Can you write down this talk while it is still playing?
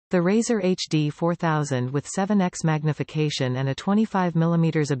The Razor HD 4000 with 7x magnification and a 25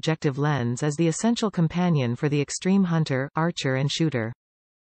 mm objective lens is the essential companion for the extreme hunter, archer and shooter.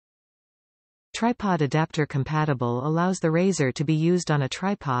 Tripod adapter compatible allows the Razor to be used on a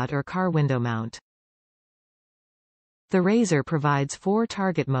tripod or car window mount. The Razor provides 4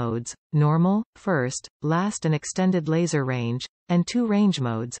 target modes: normal, first, last and extended laser range, and 2 range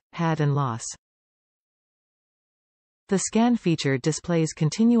modes, had and loss. The scan feature displays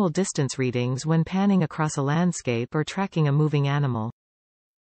continual distance readings when panning across a landscape or tracking a moving animal.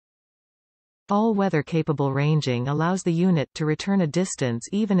 All-weather capable ranging allows the unit to return a distance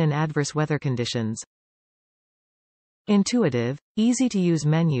even in adverse weather conditions. Intuitive, easy-to-use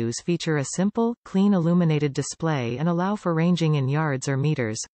menus feature a simple, clean illuminated display and allow for ranging in yards or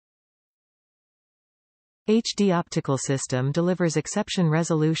meters. HD Optical System delivers exception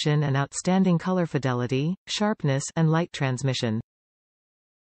resolution and outstanding color fidelity, sharpness, and light transmission.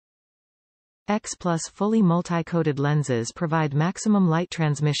 X+ fully multi-coated lenses provide maximum light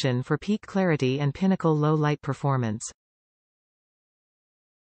transmission for peak clarity and pinnacle low light performance.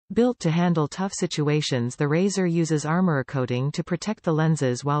 Built to handle tough situations, the Razor uses armor coating to protect the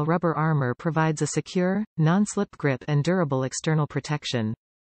lenses, while rubber armor provides a secure, non-slip grip and durable external protection.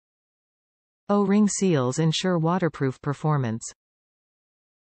 O-ring seals ensure waterproof performance.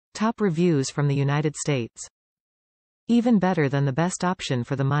 Top reviews from the United States. Even better than the best option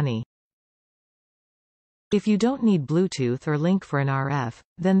for the money. If you don't need Bluetooth or link for an RF,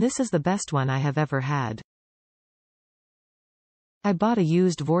 then this is the best one I have ever had. I bought a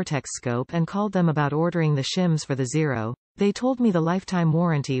used Vortex scope and called them about ordering the shims for the Zero. They told me the lifetime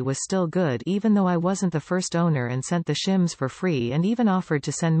warranty was still good even though I wasn't the first owner, and sent the shims for free and even offered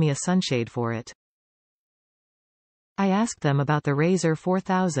to send me a sunshade for it. I asked them about the Razor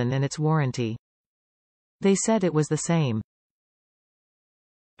 4000 and its warranty. They said it was the same.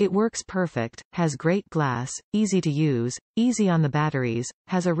 It works perfect, has great glass, easy to use, easy on the batteries,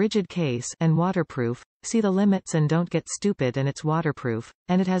 has a rigid case, and waterproof. See the limits and don't get stupid, and it's waterproof,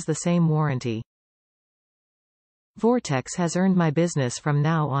 and it has the same warranty. Vortex has earned my business from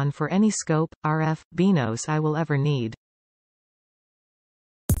now on for any scope, RF, Binos I will ever need.